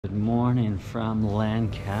Good morning from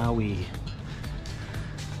Langkawi.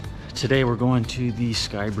 Today we're going to the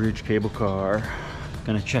Sky Bridge Cable Car.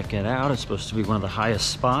 Gonna check it out. It's supposed to be one of the highest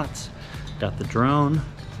spots. Got the drone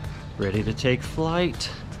ready to take flight.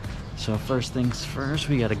 So first things first,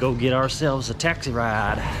 we gotta go get ourselves a taxi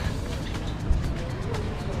ride.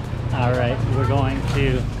 All right, we're going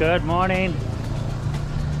to, good morning.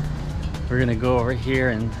 We're gonna go over here,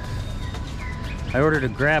 and I ordered a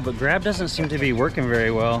Grab, but Grab doesn't seem to be working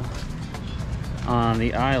very well on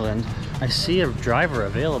the island. I see a driver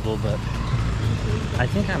available, but I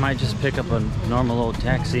think I might just pick up a normal old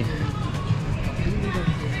taxi.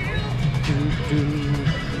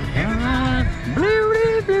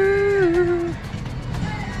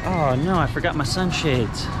 Oh no, I forgot my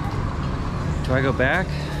sunshades. Do I go back?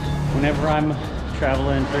 Whenever I'm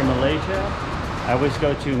traveling through Malaysia, I always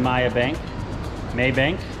go to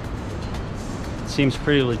Maybank. Seems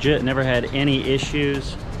pretty legit, never had any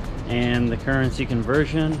issues. And the currency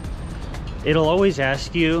conversion, it'll always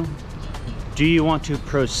ask you, do you want to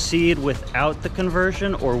proceed without the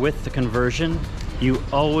conversion or with the conversion? You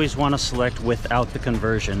always want to select without the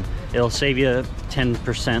conversion. It'll save you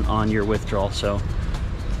 10% on your withdrawal. So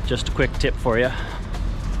just a quick tip for you.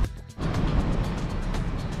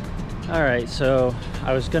 All right, so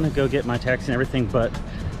I was gonna go get my taxi and everything, but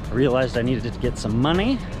I realized I needed to get some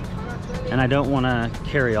money, and I don't want to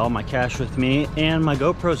carry all my cash with me, and my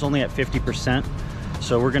GoPro's only at 50%,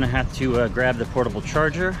 so we're gonna have to grab the portable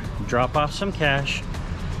charger, drop off some cash,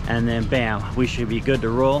 and then bam, we should be good to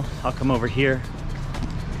roll. I'll come over here.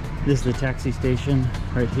 This is the taxi station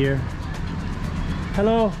right here.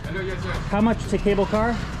 Hello. Hello, yes, sir. How much to cable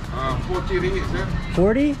car? 40 ringgit, sir.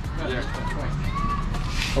 40? Yeah.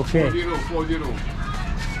 Okay. 40.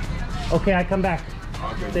 Okay, I come back.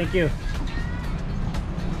 Okay. Thank you.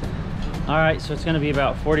 All right, so it's gonna be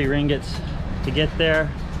about 40 ringgits to get there.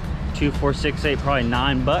 2468, probably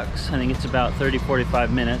 $9. I think it's about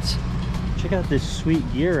 30-45 minutes. Check out this sweet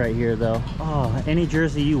gear right here though. Oh, any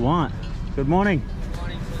jersey you want. Good morning. Good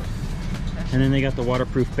morning. And then they got the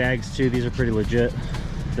waterproof bags too. These are pretty legit.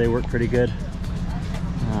 They work pretty good.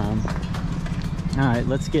 All right,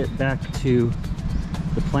 let's get back to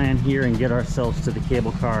the plan here and get ourselves to the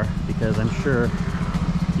cable car, because I'm sure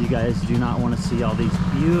you guys do not want to see all these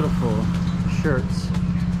beautiful shirts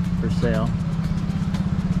for sale.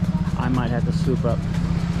 I might have to swoop up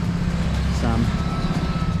some.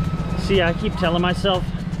 See, I keep telling myself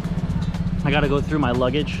I got to go through my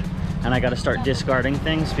luggage and I got to start discarding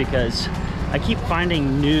things, because I keep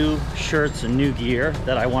finding new shirts and new gear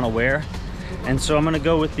that I want to wear. And so I'm going to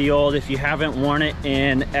go with the old, if you haven't worn it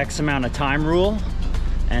in X amount of time rule,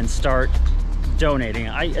 and start donating.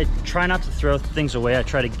 I try not to throw things away. I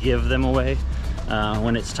try to give them away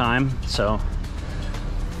when it's time. So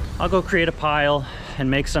I'll go create a pile and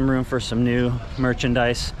make some room for some new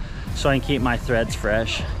merchandise so I can keep my threads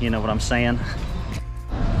fresh. You know what I'm saying?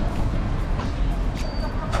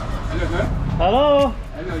 Hello, sir. Hello?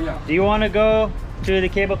 Hello, yeah. Do you want to go to the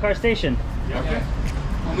cable car station? Yeah. Okay.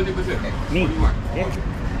 How many percent? Me. 41. Yeah.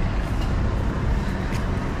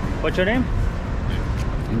 What's your name?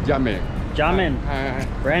 Jamin. Jamin. Hi.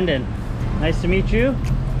 Brandon. Nice to meet you.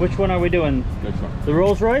 Which one are we doing? Next one. The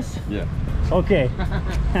Rolls Royce? Yeah. Okay.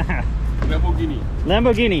 Lamborghini.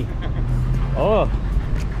 Lamborghini. Oh,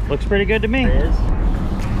 looks pretty good to me. There it is.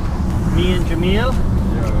 Me and Jamil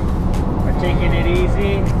Yeah. are taking it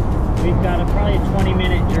easy. We've got probably a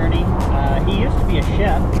 20-minute journey. He used to be a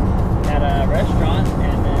chef at a restaurant,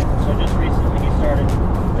 and so just recently he started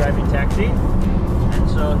driving taxi. And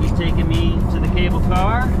so he's taking me to the cable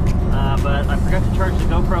car, but I forgot to charge the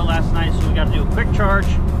GoPro last night, so we got to do a quick charge,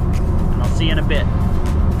 and I'll see you in a bit.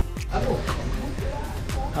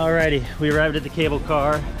 Alrighty, we arrived at the cable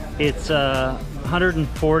car. It's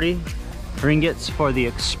 140 ringgits for the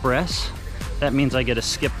express. That means I get to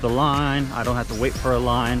skip the line. I don't have to wait for a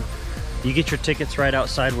line. You get your tickets right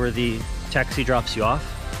outside where the taxi drops you off.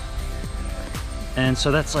 And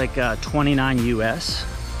so that's like 29 US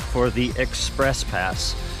for the express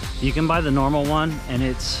pass. You can buy the normal one and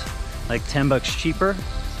it's like 10 bucks cheaper,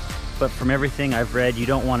 but from everything I've read, you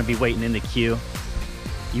don't want to be waiting in the queue.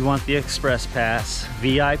 You want the express pass,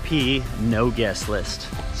 VIP, no guest list.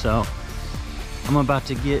 So I'm about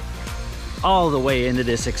to get all the way into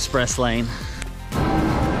this express lane.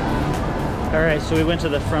 All right, so we went to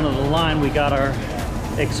the front of the line. We got our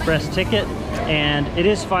express ticket, and it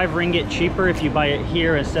is 5 ringgit cheaper if you buy it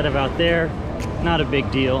here instead of out there. Not a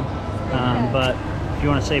big deal, but if you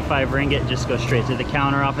want to save 5 ringgit, just go straight to the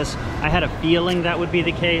counter office. I had a feeling that would be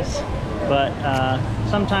the case, but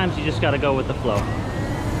sometimes you just got to go with the flow.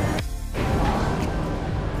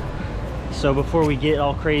 So before we get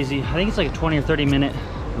all crazy, I think it's like a 20 or 30 minute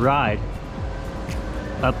ride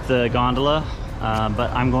up the gondola, but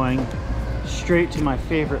I'm going straight to my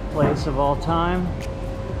favorite place of all time,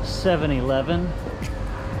 7-Eleven.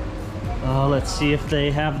 Oh, let's see if they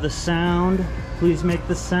have the sound. Please make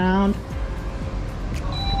the sound.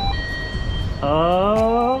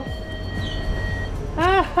 Oh.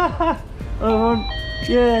 Oh,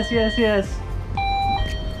 yes, yes, yes.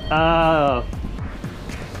 Oh.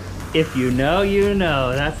 If you know, you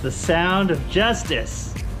know. That's the sound of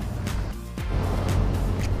justice.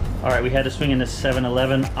 All right, we had to swing into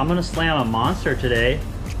 7-Eleven. I'm gonna slam a monster today.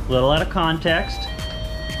 A little out of context.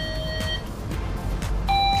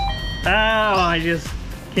 Oh, I just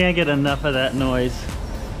can't get enough of that noise.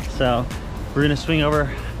 So we're gonna swing over,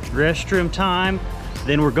 restroom time,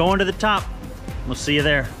 then we're going to the top. We'll see you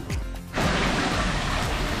there.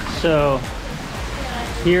 So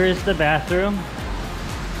here is the bathroom.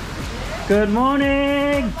 Good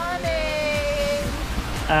morning.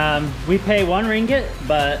 We pay 1 ringgit,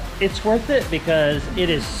 but it's worth it because it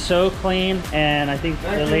is so clean, and I think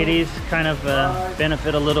the ladies kind of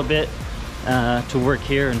benefit a little bit to work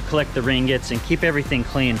here and collect the ringgits and keep everything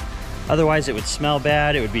clean. Otherwise it would smell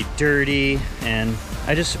bad, it would be dirty, and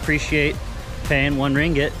I just appreciate paying 1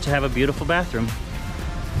 ringgit to have a beautiful bathroom.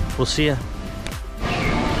 We'll see ya.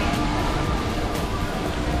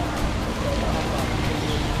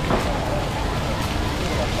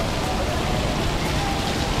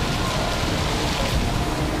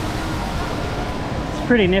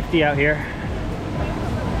 Pretty nifty out here.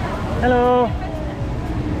 Hello.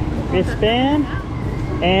 Wristband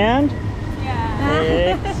and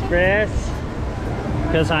Express,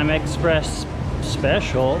 because I'm Express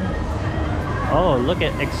special. Oh, look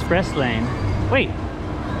at Express lane. Wait,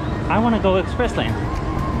 I want to go Express lane.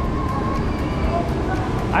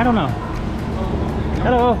 I don't know.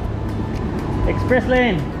 Hello, Express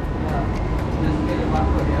lane.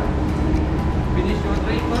 Finish your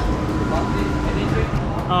drink first.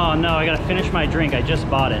 Oh no, I gotta finish my drink. I just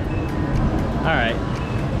bought it. All right,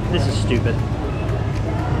 this is stupid.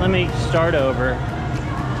 Let me start over.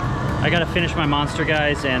 I gotta finish my monster,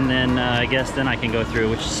 guys, and then I guess then I can go through,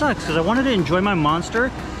 which sucks because I wanted to enjoy my monster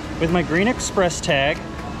with my green Express tag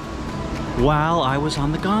while I was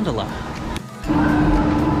on the gondola.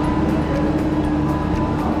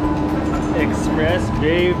 Express,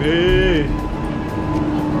 baby.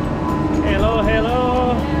 Hello,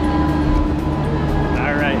 hello.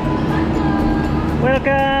 All right.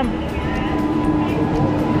 Welcome.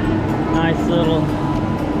 Nice little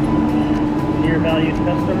dear valued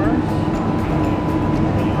customers.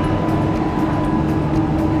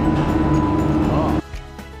 Oh.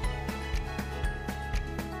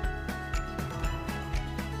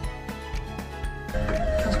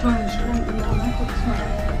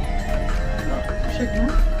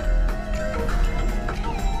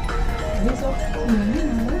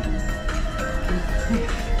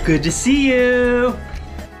 Good to see you.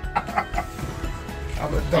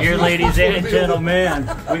 Here, ladies and gentlemen,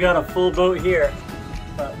 we got a full boat here.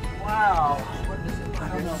 But wow, what is it? I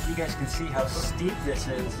don't know if you guys can see how steep this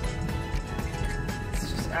is.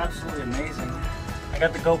 It's just absolutely amazing. I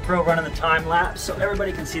got the GoPro running the time lapse, so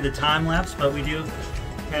everybody can see the time lapse. But we do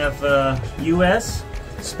have U.S.,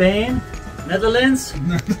 Spain, Netherlands,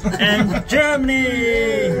 and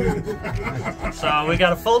Germany. So we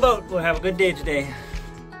got a full boat. We'll have a good day today.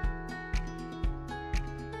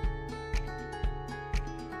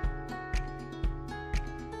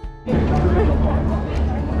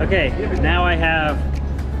 Okay, now I have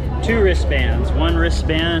 2 wristbands. One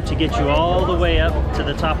wristband to get you all the way up to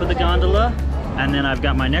the top of the gondola, and then I've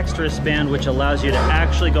got my next wristband which allows you to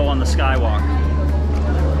actually go on the skywalk.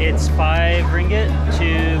 It's 5 ringgit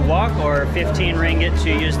to walk or 15 ringgit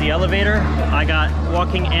to use the elevator. I got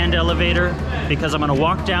walking and elevator because I'm gonna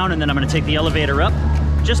walk down and then I'm gonna take the elevator up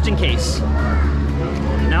just in case.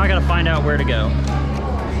 Now I gotta find out where to go.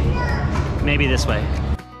 Maybe this way.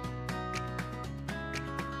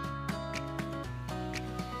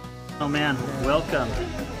 Oh man, welcome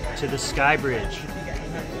to the Sky Bridge.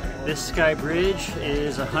 This Sky Bridge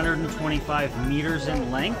is 125 meters in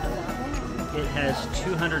length. It has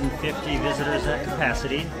 250 visitors at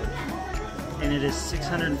capacity, and it is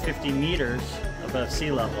 650 meters above sea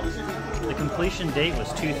level. The completion date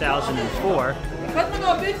was 2004.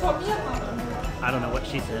 I don't know what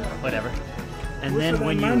she said, whatever. And then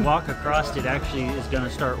when you walk across, it actually is going to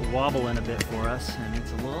start wobbling a bit for us, and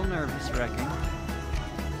it's a little nervous-wracking.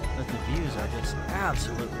 But the views are just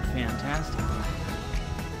absolutely fantastic.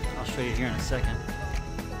 I'll show you here in a second,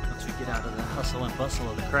 once we get out of the hustle and bustle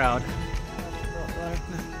of the crowd.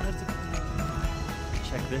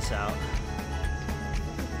 Check this out.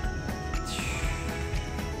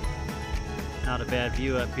 Not a bad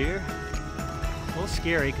view up here. A little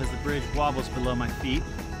scary because the bridge wobbles below my feet.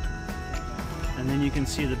 And then you can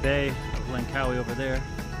see the bay of Langkawi over there,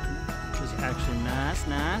 which is actually nice.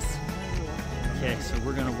 Okay, so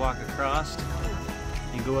we're gonna walk across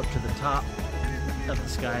and go up to the top of the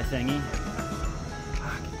sky thingy.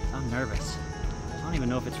 Fuck, I'm nervous. I don't even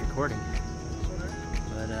know if it's recording.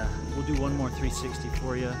 But we'll do one more 360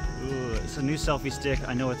 for you. Ooh, it's a new selfie stick.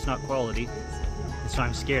 I know it's not quality, so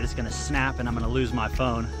I'm scared it's gonna snap and I'm gonna lose my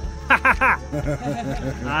phone.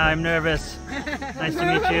 I'm nervous. Nice to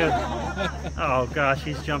meet you. Oh gosh,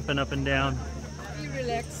 he's jumping up and down.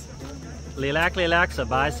 Relax. Relax,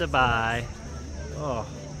 sabay. Oh.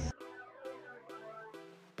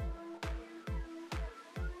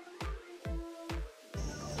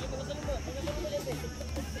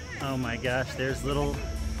 Oh my gosh, there's little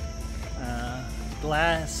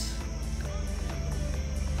glass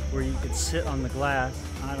where you could sit on the glass.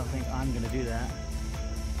 I don't think I'm gonna do that.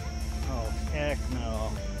 Oh, heck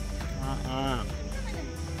no.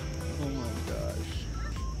 Oh my gosh.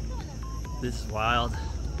 This is wild.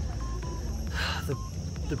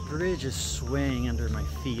 The bridge is swaying under my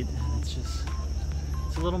feet. It's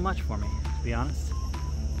a little much for me, to be honest.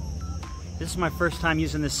 This is my first time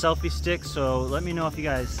using this selfie stick, so let me know if you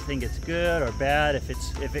guys think it's good or bad,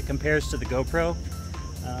 if it compares to the GoPro.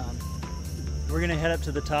 We're gonna head up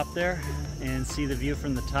to the top there and see the view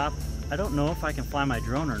from the top. I don't know if I can fly my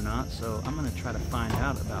drone or not, so I'm gonna try to find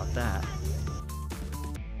out about that.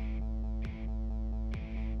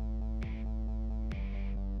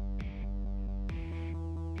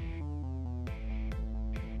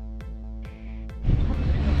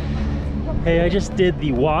 Hey, I just did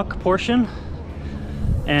the walk portion,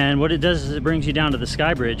 and what it does is it brings you down to the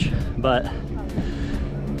Sky Bridge, but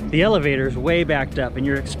the elevator is way backed up and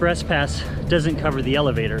your express pass doesn't cover the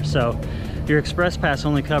elevator, so your express pass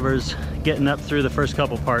only covers getting up through the first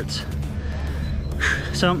couple parts.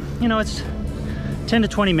 So, you know, it's 10 to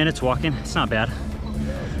 20 minutes walking. It's not bad.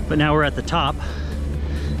 But now we're at the top,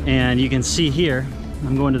 and you can see here,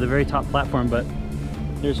 I'm going to the very top platform, but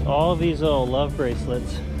there's all these little love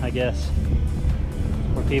bracelets, I guess,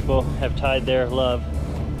 where people have tied their love,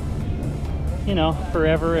 you know,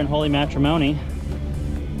 forever in holy matrimony.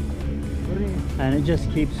 And it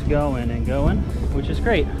just keeps going and going, which is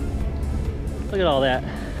great. Look at all that.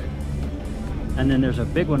 And then there's a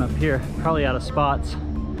big one up here, probably out of spots.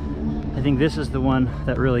 I think this is the one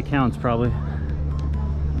that really counts, probably.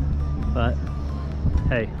 But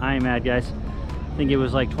hey, I ain't mad, guys. I think it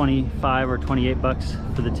was like 25 or 28 bucks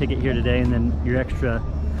for the ticket here today, and then your extra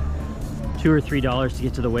 $2 or $3 to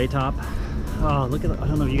get to the way top. Oh, look at, I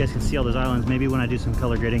don't know if you guys can see all those islands. Maybe when I do some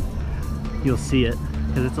color grading, you'll see it,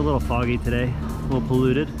 because it's a little foggy today, a little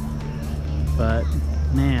polluted. But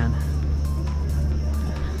man,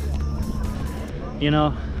 you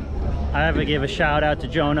know, I have to give a shout out to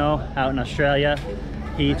Jono out in Australia.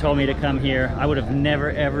 He told me to come here. I would have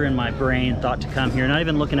never ever in my brain thought to come here. Not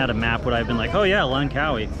even looking at a map would I have been like, oh yeah,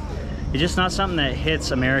 Langkawi. It's just not something that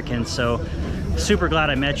hits Americans. So super glad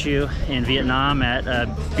I met you in Vietnam at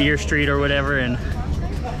Beer Street or whatever, and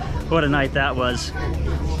what a night that was.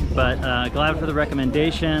 But glad for the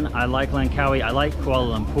recommendation. I like Langkawi. I like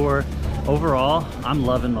Kuala Lumpur. Overall, I'm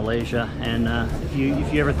loving Malaysia. And if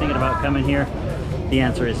you ever thinking about coming here, the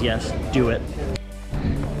answer is yes, do it.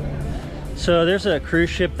 So there's a cruise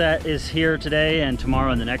ship that is here today and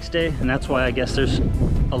tomorrow and the next day, and that's why I guess there's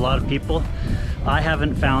a lot of people. I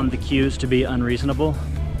haven't found the queues to be unreasonable.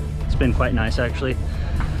 It's been quite nice, actually.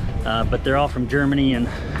 But they're all from Germany and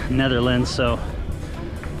Netherlands, so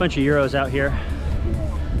a bunch of Euros out here.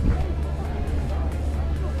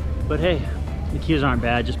 But hey, the queues aren't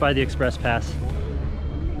bad. Just buy the express pass.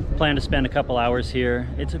 Plan to spend a couple hours here.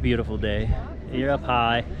 It's a beautiful day. You're up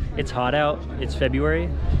high. It's hot out. It's February,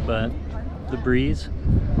 but the breeze,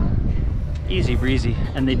 easy breezy.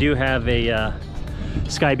 And they do have a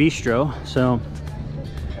Sky Bistro, so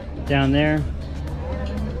down there,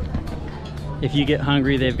 if you get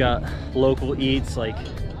hungry, they've got local eats like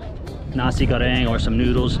nasi goreng or some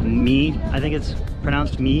noodles. Mee, I think it's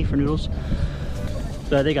pronounced mee for noodles.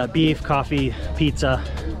 But they got beef, coffee, pizza.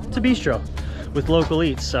 It's a bistro with local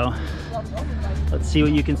eats, so let's see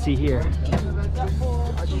what you can see here.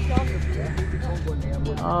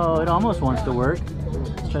 Oh, it almost wants to work.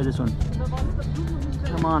 Let's try this one.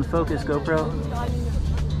 Come on, focus, GoPro.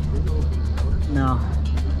 No,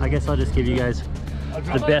 I guess I'll just give you guys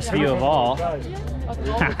the best view of all.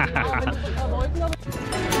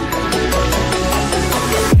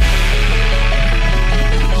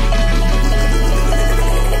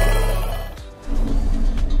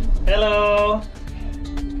 Hello.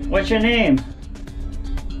 What's your name?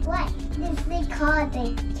 What? This they call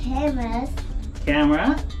the cameras.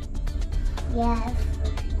 Camera? Yes,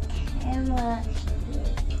 camera.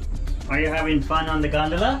 Are you having fun on the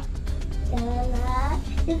gondola?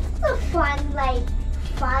 It's a fun like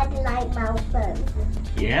mountain.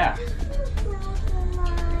 Yeah.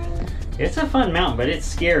 It's a fun mountain, but it's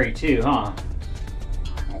scary too, huh?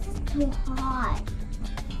 It's too hot.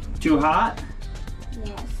 Too hot?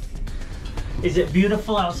 Yes. Is it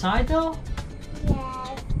beautiful outside though?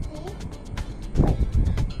 Yes.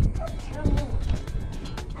 Tell me.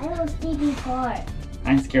 I don't see before.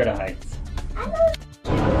 I'm scared of heights. I don't.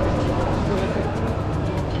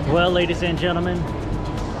 Well, ladies and gentlemen,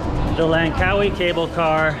 the Langkawi Cable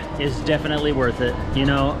Car is definitely worth it. You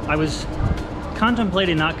know, I was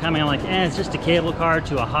contemplating not coming. I'm like, it's just a cable car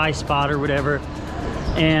to a high spot or whatever.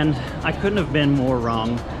 And I couldn't have been more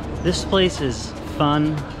wrong. This place is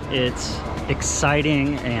fun, it's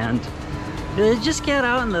exciting, and just get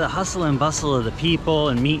out into the hustle and bustle of the people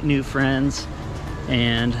and meet new friends.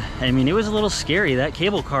 And I mean, it was a little scary. That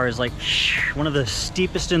cable car is like one of the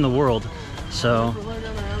steepest in the world. So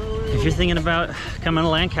if you're thinking about coming to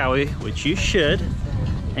Langkawi, which you should,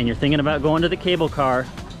 and you're thinking about going to the cable car,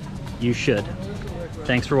 you should.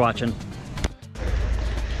 Thanks for watching.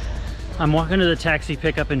 I'm walking to the taxi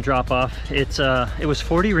pickup and drop off. It was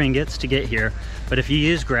 40 ringgits to get here, but if you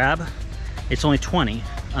use Grab, it's only 20.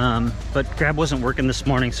 But Grab wasn't working this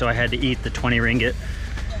morning, so I had to eat the 20 ringgit.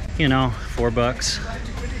 You know, $4.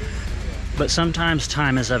 But sometimes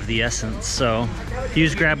time is of the essence, so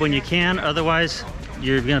use Grab when you can, otherwise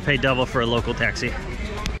you're gonna pay double for a local taxi.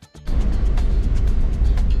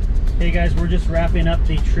 Hey guys, we're just wrapping up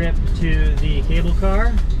the trip to the cable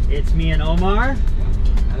car. It's me and Omar.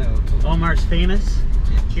 Hello. Omar's famous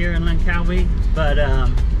here in Langkawi, but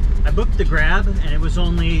I booked the Grab and it was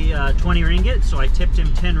only 20 ringgit, so I tipped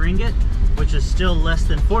him 10 ringgit, which is still less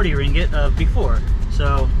than 40 ringgit of before.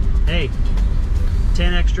 So, hey,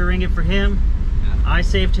 10 extra ringgit for him. I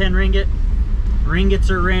saved 10 ringgit. Ringgits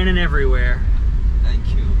are raining everywhere. Thank